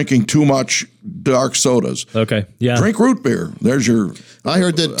notorious for drinking too much dark sodas. Okay. Yeah. Drink root beer. There's your. I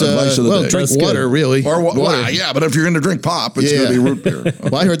heard that. Advice of the day. Drink That's water, good. really. Or water. Well, yeah, but if you're going to drink pop, it's going to be root beer. Okay.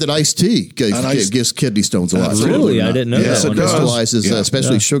 Well, I heard that iced tea gives kidney stones a lot. Really? I didn't know that. Yes, it does. Crystallizes,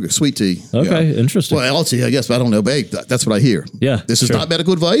 especially sugar, sweet tea. Okay, interesting. Well, I'll tea, I guess, but I don't know. But that's what I hear. Yeah, this is not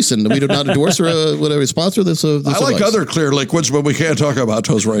medical advice, and we do not endorse or whatever sponsor this. I like advice. other clear liquids, but we can't talk about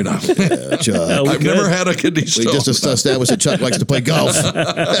those right now. I've never had a kidney stone. We just established that Chuck likes to play golf.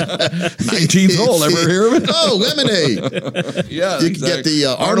 19th hole. Ever hear of it? Oh, lemonade. Yeah, you can get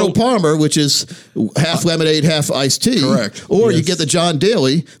the Arnold Palmer, which is half lemonade, half iced tea. Correct. Or you get the John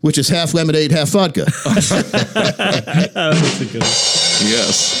Daly, which is half lemonade, half vodka.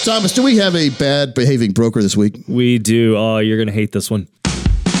 Yes. Thomas, do we have a bad behaving broker this week? We do. Oh, you're going to hate this one.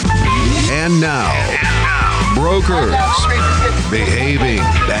 And now, brokers behaving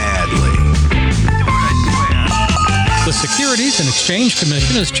badly. The Securities and Exchange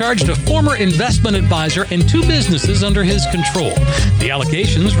Commission has charged a former investment advisor and 2 businesses under his control. The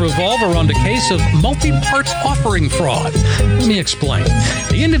allegations revolve around a case of multi-part offering fraud. Let me explain.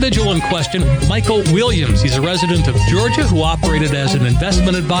 The individual in question, Michael Williams, he's a resident of Georgia who operated as an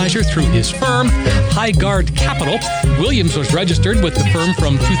investment advisor through his firm, Highguard Capital. Williams was registered with the firm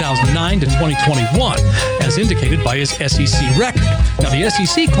from 2009 to 2021, as indicated by his SEC record. Now, the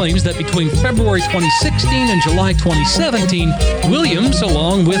SEC claims that between February 2016 and July 2017, Williams,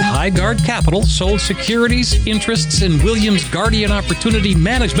 along with Highguard Capital, sold securities interests in Williams Guardian Opportunity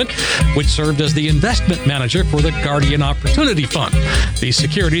Management, which served as the investment manager for the Guardian Opportunity Fund. These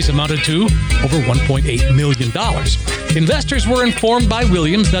securities amounted to over $1.8 million. Investors were informed by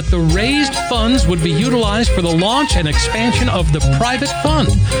Williams that the raised funds would be utilized for the launch and expansion of the private fund.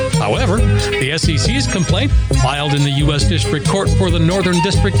 However, the SEC's complaint, filed in the U.S. District Court for the Northern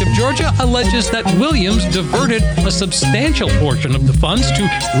District of Georgia, alleges that Williams diverted a substantial portion of the funds to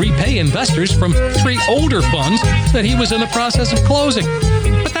repay investors from 3 older funds that he was in the process of closing.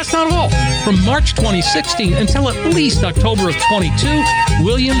 But that's not all. From March 2016 until at least October of 22,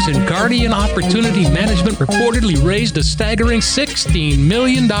 Williams and Guardian Opportunity Management reportedly raised a staggering $16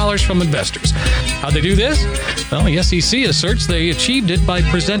 million from investors. How'd they do this? Well, the SEC asserts they achieved it by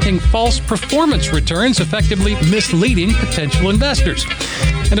presenting false performance returns, effectively misleading potential investors.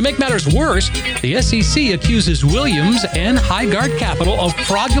 And to make matters worse, the SEC accuses Williams and Highguard Capital of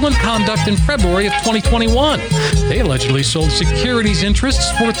fraudulent conduct in February of 2021. They allegedly sold securities interests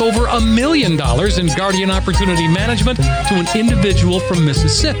worth over $1 million in Guardian Opportunity Management to an individual from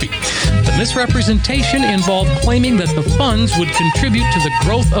Mississippi. The misrepresentation involved claiming that the funds would contribute to the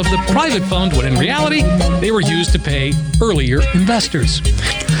growth of the private fund, when in reality, they were used to pay earlier investors.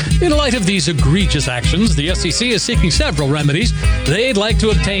 In light of these egregious actions, the SEC is seeking several remedies. They'd like to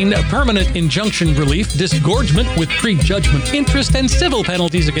obtain permanent injunction relief, disgorgement with prejudgment interest, and civil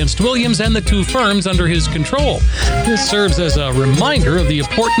penalties against Williams and the 2 firms under his control. This serves as a reminder of the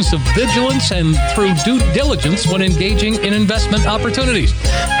importance of vigilance and through due diligence when engaging in investment opportunities.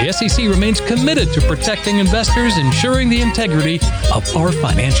 The SEC remains committed to protecting investors, ensuring the integrity of our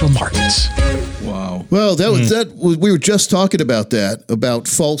financial markets. Wow. Well, we were just talking about that, about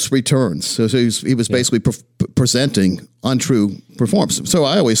false returns. So he was basically presenting untrue performance. So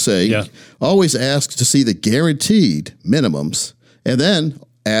I always say, always ask to see the guaranteed minimums, and then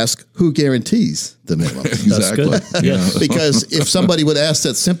ask who guarantees the minimum. Exactly. Yes. Because if somebody would ask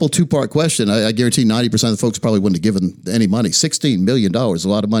that simple 2-part question, I guarantee 90% of the folks probably wouldn't have given any money. $16 million is a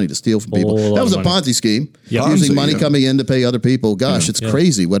lot of money to steal from people. That was a Ponzi scheme. Yeah. Using Ponzi, money coming in to pay other people. Gosh, it's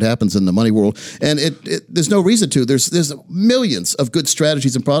crazy what happens in the money world. And there's no reason to. There's millions of good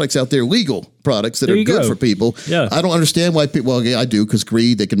strategies and products out there, legal products that are good for people. Yeah. I don't understand why people, well, yeah, I do, because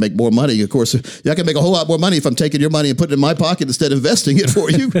greed, they can make more money. Of course, I can make a whole lot more money if I'm taking your money and putting it in my pocket instead of investing it for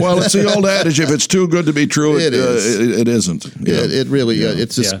you. Well, it's the old adage, if it's too too good to be true. It is. It isn't. It really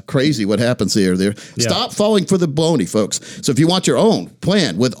it's just crazy what happens here. Stop falling for the baloney, folks. So if you want your own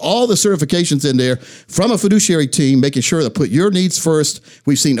plan with all the certifications in there from a fiduciary team, making sure to put your needs first.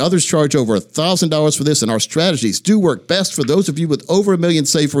 We've seen others charge over $1,000 for this, and our strategies do work best for those of you with over $1 million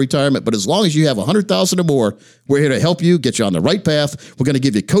saved for retirement. But as long as you have $100,000 or more, we're here to help you get you on the right path. We're going to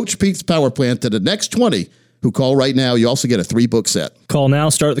give you Coach Pete's Power Plan to the next 20 who call right now. You also get a 3-book set. Call now.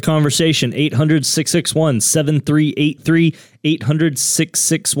 Start the conversation. 800-661-7383.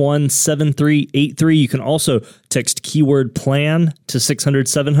 800-661-7383. You can also text keyword PLAN to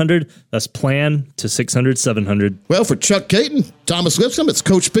 600-700. That's PLAN to 600-700. Well, for Chuck Caton, Thomas Lipscomb, it's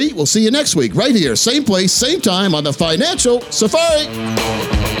Coach Pete. We'll see you next week right here. Same place, same time on the Financial Safari.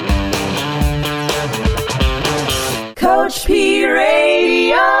 Coach P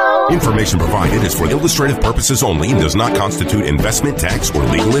Radio. Information provided is for illustrative purposes only and does not constitute investment, tax, or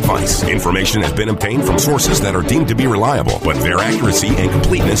legal advice. Information has been obtained from sources that are deemed to be reliable, but their accuracy and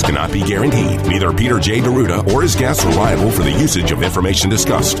completeness cannot be guaranteed. Neither Peter J. D'Arruda or his guests are liable for the usage of information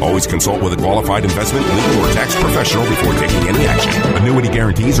discussed. Always consult with a qualified investment, legal, or tax professional before taking any action. Annuity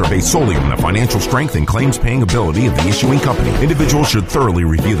guarantees are based solely on the financial strength and claims-paying ability of the issuing company. Individuals should thoroughly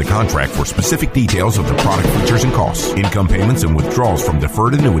review the contract for specific details of the product features and costs. Income payments and withdrawals from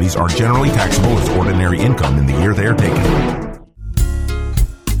deferred annuities are generally taxable as ordinary income in the year they are taken.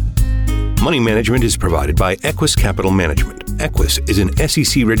 Money management is provided by Equus Capital Management. Equus is an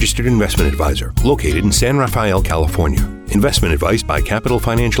SEC-registered investment advisor located in San Rafael, California. Investment advice by Capital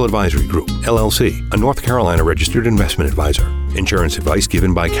Financial Advisory Group, LLC, a North Carolina-registered investment advisor. Insurance advice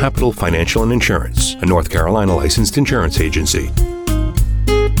given by Capital Financial and Insurance, a North Carolina-licensed insurance agency.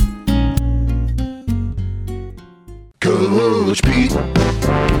 Coach Pete.